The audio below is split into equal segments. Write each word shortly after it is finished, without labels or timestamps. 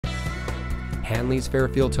Hanlees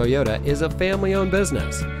Fairfield Toyota is a family-owned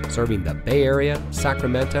business, serving the Bay Area,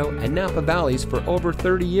 Sacramento, and Napa Valleys for over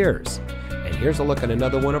 30 years. And here's a look at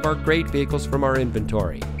another one of our great vehicles from our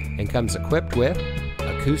inventory, and comes equipped with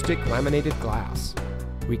acoustic laminated glass,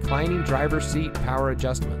 reclining driver's seat power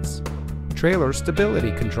adjustments, trailer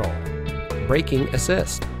stability control, braking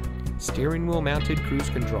assist, steering wheel mounted cruise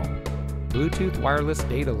control, Bluetooth wireless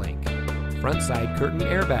data link, front side curtain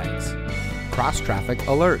airbags, cross traffic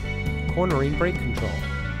alert, cornering brake control,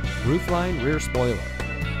 roofline rear spoiler,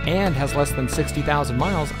 and has less than 60,000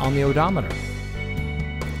 miles on the odometer.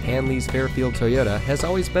 Hanlees Fairfield Toyota has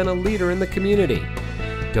always been a leader in the community,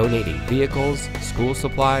 donating vehicles, school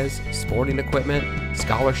supplies, sporting equipment,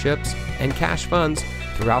 scholarships, and cash funds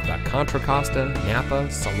throughout the Contra Costa,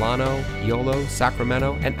 Napa, Solano, Yolo,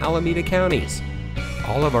 Sacramento, and Alameda counties.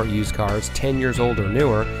 All of our used cars 10 years old or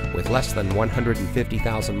newer with less than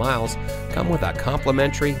 150,000 miles come with a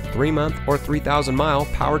complimentary 3-month or 3,000-mile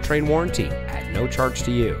powertrain warranty at no charge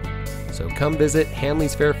to you. So come visit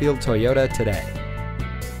Hanlees Fairfield Toyota today.